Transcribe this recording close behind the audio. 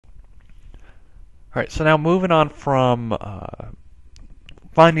All right, so now moving on from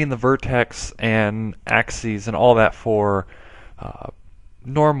finding the vertex and axes and all that for uh,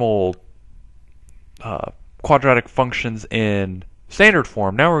 normal quadratic functions in standard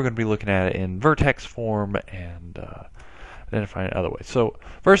form. Now we're going to be looking at it in vertex form and identifying it other ways. So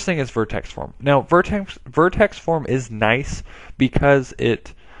first thing is vertex form. Now vertex form is nice because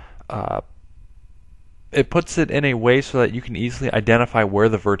it puts it in a way so that you can easily identify where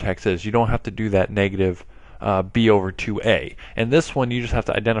the vertex is. You don't have to do that negative b over 2a. And this one, you just have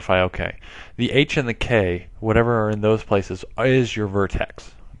to identify, okay, the h and the k, whatever are in those places, is your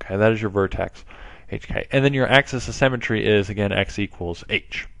vertex. Okay, that is your vertex, hk. And then your axis of symmetry is, again, x equals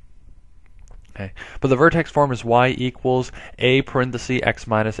h. Okay, but the vertex form is y equals a parenthesis x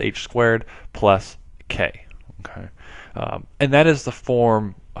minus h squared plus k. Okay, and that is the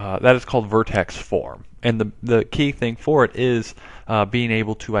form that is called vertex form. And the key thing for it is being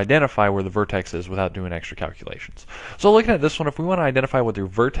able to identify where the vertex is without doing extra calculations. So looking at this one, if we want to identify what your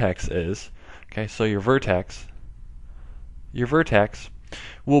vertex is, okay, so your vertex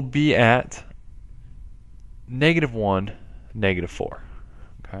will be at -1, -4.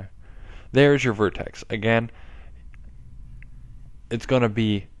 Okay, there's your vertex. Again, it's going to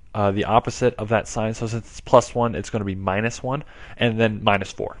be the opposite of that sign. So since it's +1, it's going to be -1, and then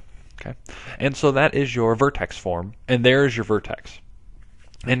 -4. Okay, and so that is your vertex form, and there is your vertex.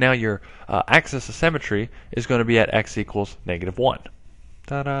 And now your axis of symmetry is going to be at x equals -1.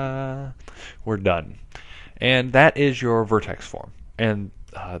 Ta-da! We're done. And that is your vertex form. And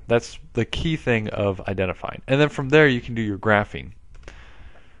that's the key thing of identifying. And then from there, you can do your graphing.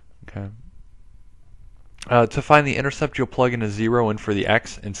 Okay. To find the intercept, you'll plug in a 0 in for the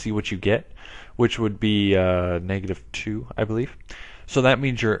x and see what you get, which would be -2, I believe. So that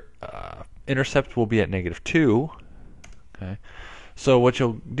means your intercept will be at -2. Okay. So what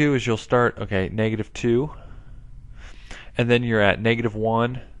you'll do is you'll start, okay, -2, and then you're at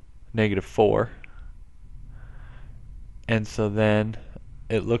 -1, -4. And so then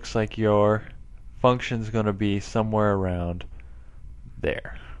it looks like your function's going to be somewhere around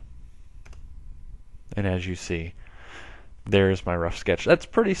there. And as you see, there's my rough sketch. That's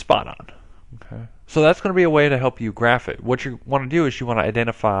pretty spot on. Okay. So that's going to be a way to help you graph it. What you want to do is you want to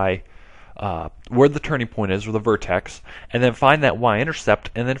identify where the turning point is, or the vertex, and then find that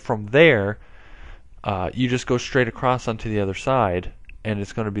y-intercept, and then from there, you just go straight across onto the other side, and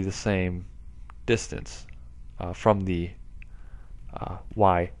it's going to be the same distance from the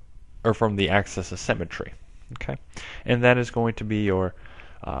from the axis of symmetry. Okay, and that is going to be your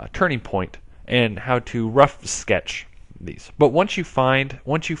turning point and how to rough sketch these. But once you find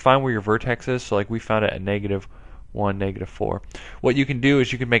where your vertex is, so like we found it at -1, -4, what you can do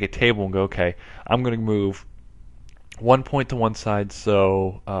is you can make a table and go, okay, I'm going to move 1 point to one side,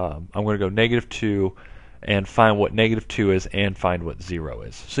 so I'm going to go -2 and find what -2 is and find what 0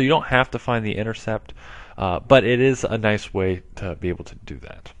 is. So you don't have to find the intercept, but it is a nice way to be able to do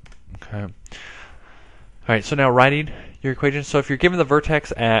that. Okay. All right, so now writing your equation. So if you're given the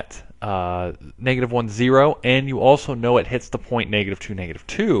vertex at -1, 0, and you also know it hits the point -2,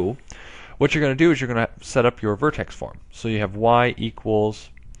 -2, what you're going to do is you're going to set up your vertex form. So you have y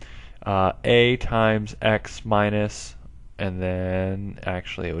equals a times x minus, and then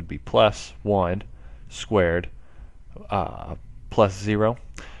actually it would be +1 squared plus 0.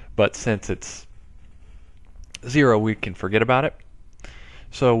 But since it's 0, we can forget about it.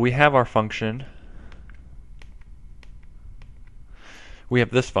 So we have our function. We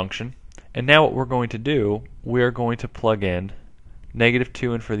have this function, and now what we're going to do, we're going to plug in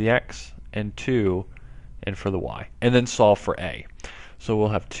 -2 in for the x and 2 in for the y, and then solve for a. So we'll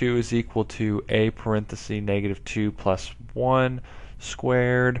have 2 is equal to a parenthesis -2 plus 1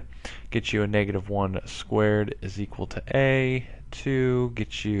 squared, get you a -1 squared is equal to a, 2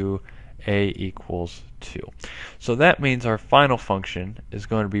 gets you a equals 2. So that means our final function is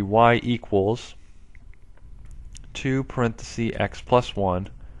going to be y equals 2 parenthesis x plus 1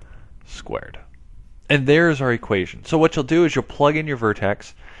 squared. And there's our equation. So what you'll do is you'll plug in your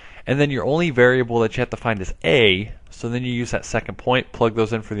vertex, and then your only variable that you have to find is a, so then you use that second point, plug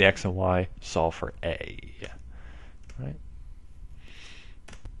those in for the x and y, solve for a. Right?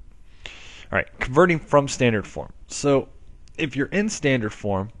 All right, converting from standard form. So if you're in standard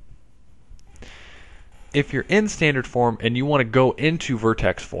form, and you want to go into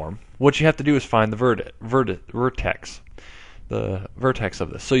vertex form, what you have to do is find the vertex of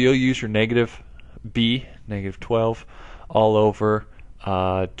this. So you'll use your -b, -12, all over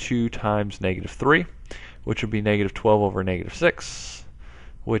 2 times -3, which would be -12 over -6,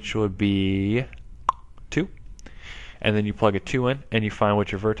 which would be 2. and then you plug a 2 in, and you find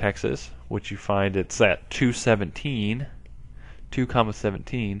what your vertex is, which you find it's at 217, 2 comma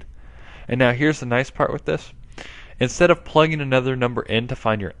 17. And now here's the nice part with this. Instead of plugging another number in to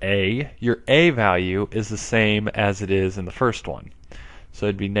find your A value is the same as it is in the first one. So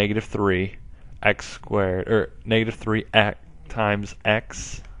it'd be negative 3 x squared, or negative 3 x times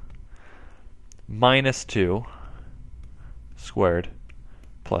x minus 2 squared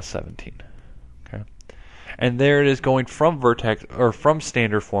plus 17. Okay, and there it is, going from vertex or from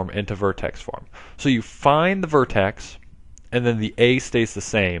standard form into vertex form. So you find the vertex, and then the A stays the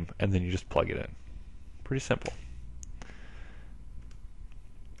same, and then you just plug it in. Pretty simple.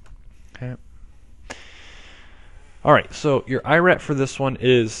 Okay. All right, so your IRET for this one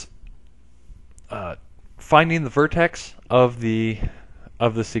is finding the vertex of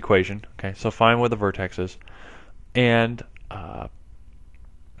this equation. Okay, so find where the vertex is, and for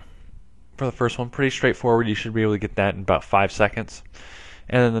the first one, pretty straightforward. You should be able to get that in about 5 seconds.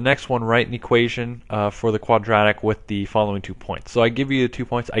 And then the next one, write an equation for the quadratic with the following 2 points. So I give you the 2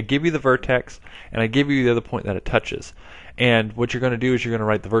 points. I give you the vertex, and I give you the other point that it touches. And what you're going to do is you're going to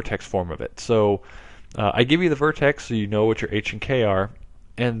write the vertex form of it. So I give you the vertex, so you know what your h and k are,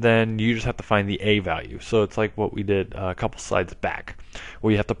 and then you just have to find the a value. So it's like what we did a couple slides back,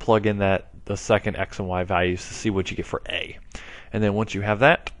 where you have to plug in the second x and y values to see what you get for a. And then once you have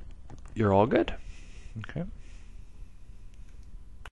that, you're all good. Okay.